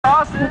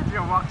toss it.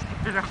 You walk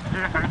straight up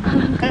there.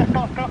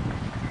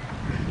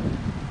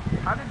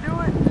 How to do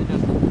it?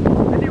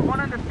 They do one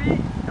on the feet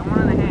and one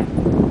on the hand.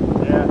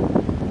 Yeah.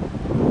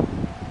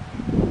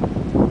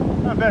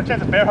 Not a better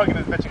chance of bear hugging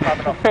this bitch and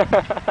climbing up.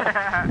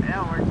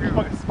 Yeah, we're too.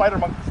 Fucking spider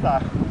monkey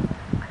style.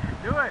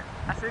 Do it.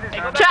 I see this.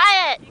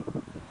 Try it.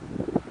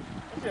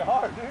 This shit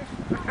hard, dude.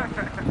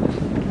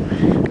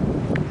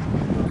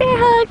 Bear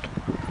hug.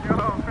 Yo,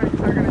 Frank's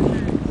hugging his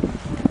feet.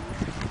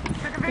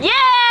 Take a picture.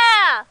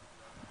 Yeah.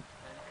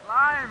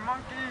 Lion,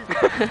 monkey.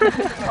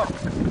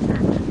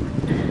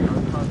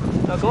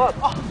 Now go up.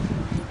 Oh.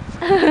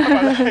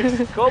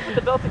 Go up with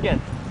the belt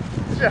again.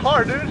 This shit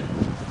hard, dude.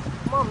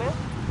 Come on, man.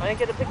 I didn't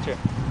get a picture.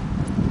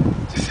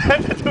 Just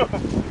send it to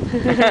him.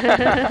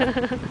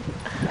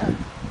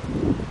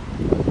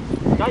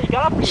 No, you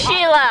got up pretty high.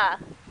 Sheila.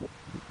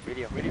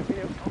 Video.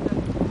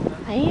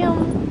 I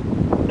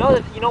am. No,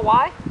 you know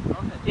why?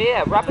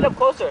 Yeah, wrap it up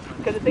closer.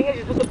 Because the thing is,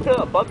 you're supposed to put it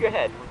above your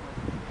head.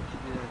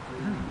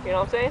 You know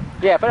what I'm saying?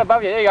 Yeah, put it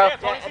above you. There you go. Yeah,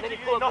 Tony, and then you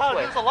you pull it know how to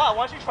this do way. this a lot.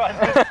 Why don't you try this?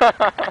 I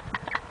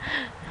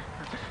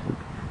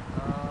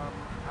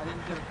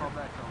didn't get a call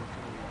back, so I was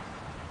doing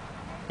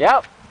it.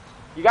 Yep.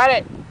 You got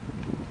it.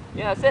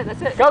 Yeah,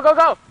 that's it. Go.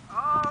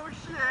 Oh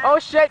shit. Oh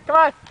shit, come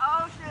on.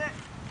 Oh shit.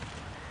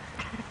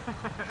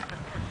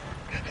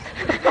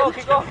 Keep going.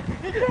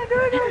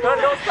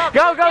 Don't stop.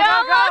 Go. You're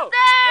almost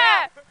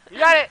there. You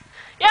got it.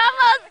 You're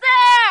almost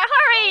there.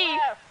 Hurry.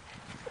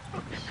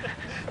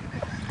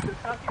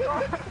 Oh,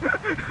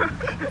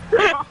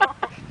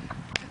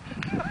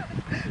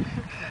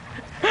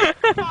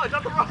 I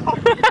dropped the rope.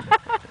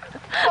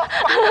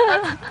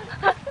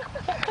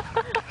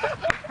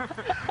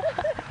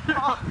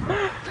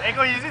 Ain't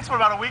gonna use this for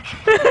about a week.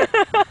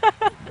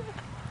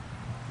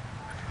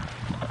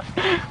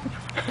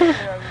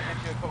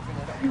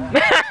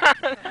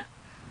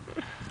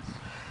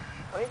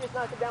 Why don't you just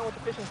knock it down with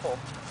the fishing pole?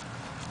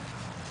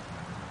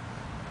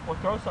 Or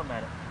throw something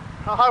at it.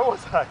 How high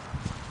was I?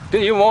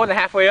 Dude, you're more than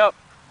halfway up.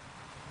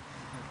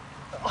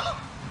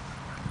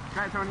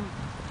 Try it, Tony.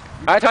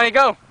 Alright, Tony,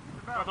 go.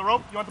 You want the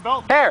rope? You want the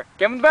belt? Here,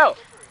 give him the belt.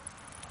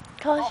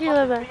 Call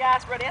Sheila back. Big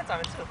ass red ants on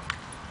it too.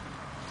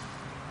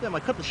 Damn, I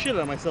cut the shit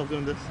out of myself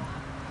doing this.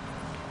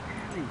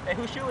 Hey,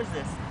 whose shoe is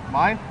this?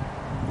 Mine?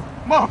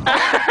 Mom! Just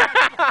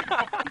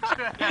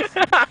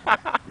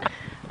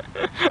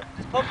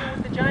poke it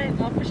with the giant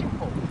fishing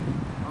pole.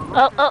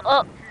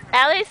 Oh.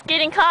 Allie's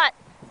getting caught.